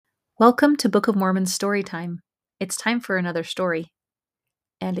Welcome to Book of Mormon Storytime. It's time for another story.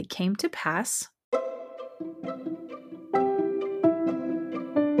 And it came to pass.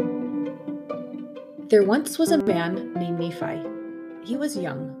 There once was a man named Nephi. He was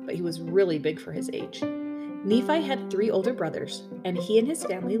young, but he was really big for his age. Nephi had 3 older brothers, and he and his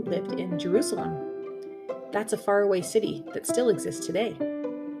family lived in Jerusalem. That's a faraway city that still exists today.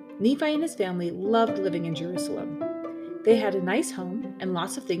 Nephi and his family loved living in Jerusalem. They had a nice home and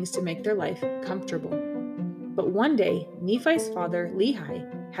lots of things to make their life comfortable. But one day, Nephi's father,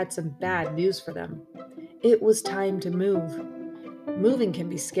 Lehi, had some bad news for them. It was time to move. Moving can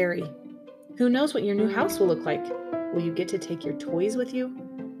be scary. Who knows what your new house will look like? Will you get to take your toys with you?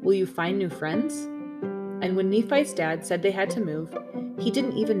 Will you find new friends? And when Nephi's dad said they had to move, he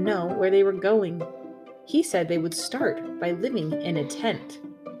didn't even know where they were going. He said they would start by living in a tent.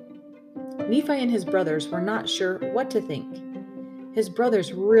 Nephi and his brothers were not sure what to think. His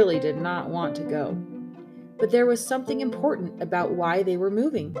brothers really did not want to go. But there was something important about why they were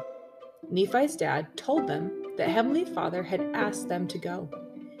moving. Nephi's dad told them that Heavenly Father had asked them to go.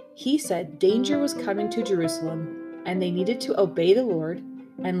 He said danger was coming to Jerusalem and they needed to obey the Lord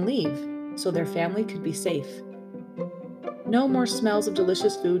and leave so their family could be safe. No more smells of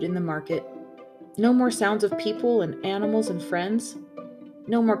delicious food in the market. No more sounds of people and animals and friends.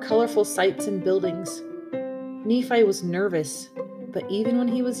 No more colorful sights and buildings. Nephi was nervous, but even when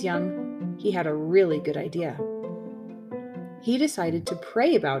he was young, he had a really good idea. He decided to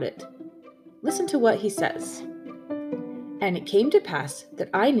pray about it. Listen to what he says. And it came to pass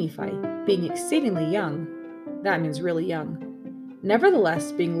that I, Nephi, being exceedingly young, that means really young,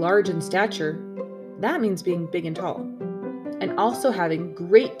 nevertheless being large in stature, that means being big and tall, and also having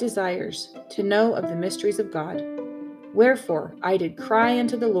great desires to know of the mysteries of God. Wherefore I did cry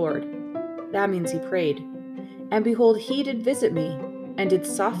unto the Lord, that means he prayed, and behold, he did visit me, and did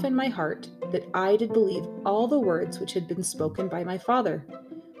soften my heart, that I did believe all the words which had been spoken by my father.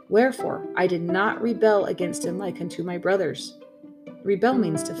 Wherefore I did not rebel against him like unto my brothers. Rebel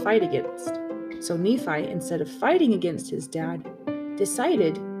means to fight against. So Nephi, instead of fighting against his dad,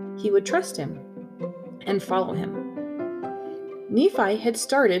 decided he would trust him and follow him. Nephi had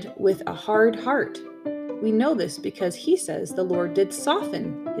started with a hard heart. We know this because he says the Lord did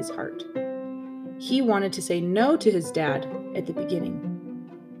soften his heart. He wanted to say no to his dad at the beginning.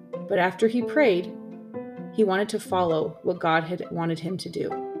 But after he prayed, he wanted to follow what God had wanted him to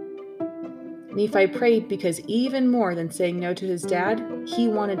do. Nephi prayed because even more than saying no to his dad, he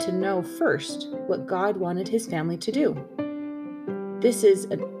wanted to know first what God wanted his family to do. This is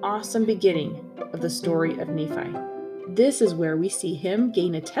an awesome beginning of the story of Nephi. This is where we see him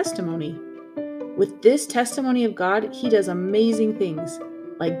gain a testimony. With this testimony of God, he does amazing things,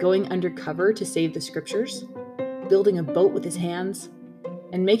 like going undercover to save the scriptures, building a boat with his hands,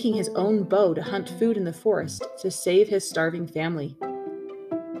 and making his own bow to hunt food in the forest to save his starving family.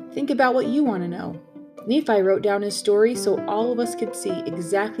 Think about what you want to know. Nephi wrote down his story so all of us could see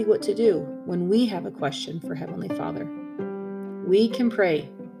exactly what to do when we have a question for Heavenly Father. We can pray.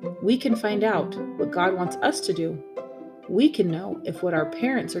 We can find out what God wants us to do. We can know if what our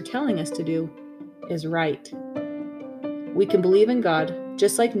parents are telling us to do is right. We can believe in God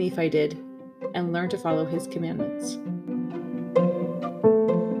just like Nephi did and learn to follow his commandments.